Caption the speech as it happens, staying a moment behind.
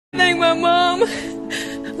Thank my mom,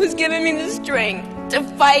 who's given me the strength to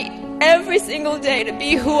fight every single day to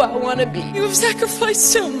be who I want to be. You have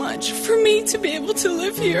sacrificed so much for me to be able to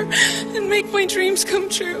live here and make my dreams come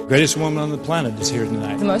true. The greatest woman on the planet is here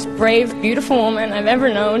tonight. The most brave, beautiful woman I've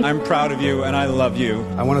ever known. I'm proud of you and I love you.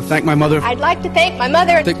 I want to thank my mother. I'd like to thank my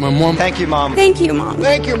mother. Thank my mom. Thank you, Mom. Thank you, Mom.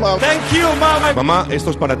 Thank you, Mom. Thank you, Mama. Mamá, esto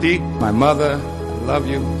es para ti. My mother. I love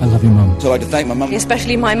you. I love you, Mom. So I'd like to thank my mom.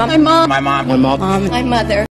 Especially my mom. My mom. My mom. My mother.